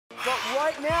But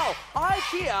right now, I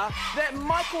hear that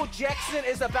Michael Jackson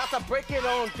is about to break it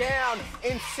on down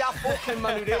in South Auckland,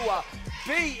 Manurewa.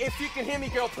 B, if you can hear me,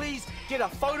 girl, please get a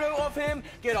photo of him,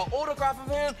 get an autograph of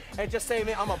him, and just say,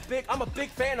 man, I'm a big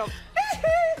fan of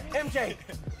MJ.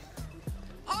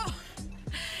 Oh.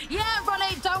 Yeah,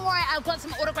 Ronnie, don't worry, I've got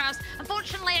some autographs.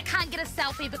 Unfortunately, I can't get a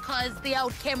selfie because the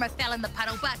old camera fell in the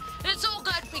puddle, but it's all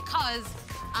good because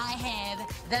I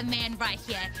have the man right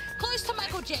here. Close to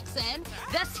Michael Jackson,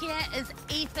 this here is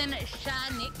Ethan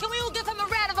Scharneck. Can we all give him a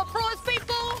round of applause,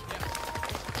 people?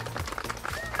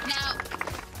 Now,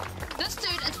 this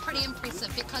dude is pretty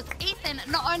impressive because Ethan,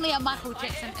 not only a Michael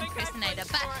Jackson impersonator,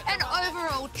 but an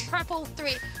overall triple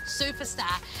threat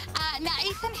superstar. Now,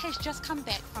 Ethan has just come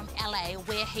back from LA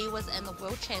where he was in the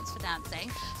World Champs for dancing.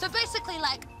 So basically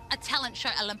like a talent show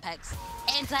Olympics.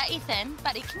 And Ethan,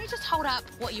 buddy, can you just hold up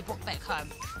what you brought back home?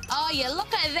 Oh yeah,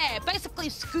 look at that. Basically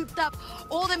scooped up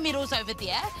all the medals over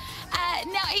there.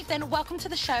 Now, Ethan, welcome to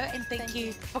the show and thank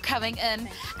you for coming in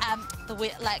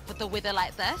with the weather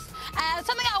like this.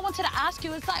 Something I wanted to ask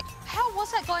you is like, how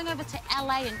was it going over to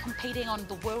LA and competing on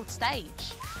the world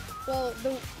stage? Well,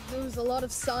 there was a lot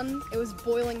of sun. It was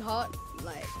boiling hot.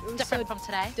 Like, it was different from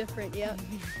today. Different, yeah.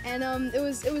 And it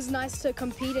was nice to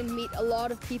compete and meet a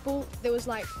lot of people. There was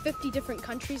like 50 different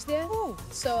countries there. Ooh.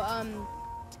 So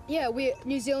yeah,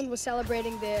 New Zealand was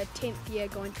celebrating their 10th year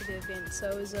going to the event. So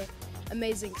it was an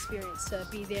amazing experience to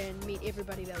be there and meet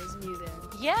everybody that was new there.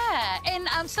 Yeah,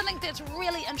 and something that's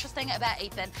really interesting about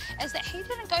Ethan is that he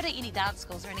didn't go to any dance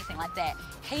schools or anything like that.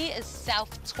 He is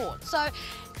self-taught. So,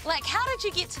 like, how did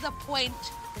you get to the point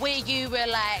where you were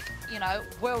like, you know,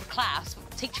 world class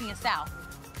teaching yourself?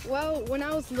 Well, when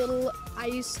I was little,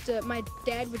 my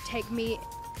dad would take me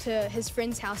to his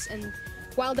friend's house, and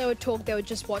while they would talk, they would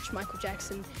just watch Michael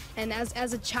Jackson. And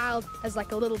as a child, as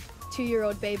like a little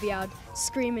 2-year-old baby, I would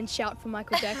scream and shout for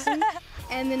Michael Jackson.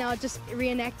 And then I would just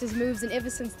reenact his moves. And ever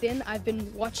since then, I've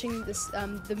been watching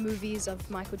the movies of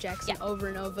Michael Jackson over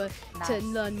and over to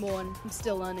learn more, and I'm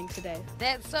still learning today.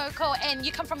 That's so cool. And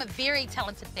you come from a very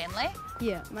talented family.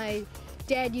 Yeah, my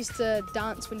dad used to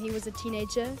dance when he was a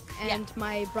teenager, and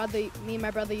me and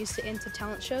my brother used to enter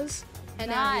talent shows. And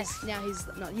now he's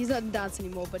not in dance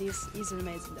anymore, but he's an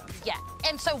amazing dancer. Yeah,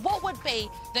 and so what would be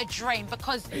the dream?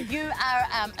 Because you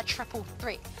are a triple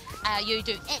threat. You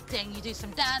do acting, you do some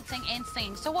dancing and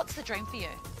singing. So what's the dream for you?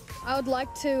 I would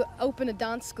like to open a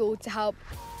dance school to help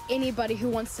anybody who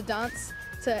wants to dance,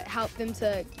 to help them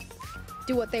to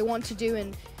do what they want to do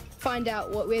and find out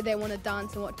where they want to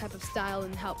dance and what type of style,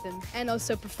 and help them, and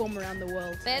also perform around the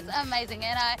world. That's amazing,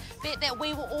 and I bet that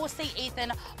we will all see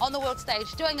Ethan on the world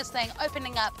stage doing his thing,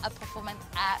 opening up a performance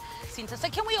art centre. So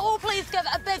can we all please give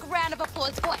a big round of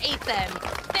applause for Ethan?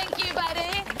 Thank you,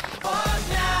 buddy. What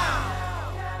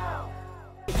now?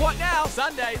 What now?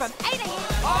 Sundays From 8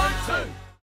 a.m. on 2.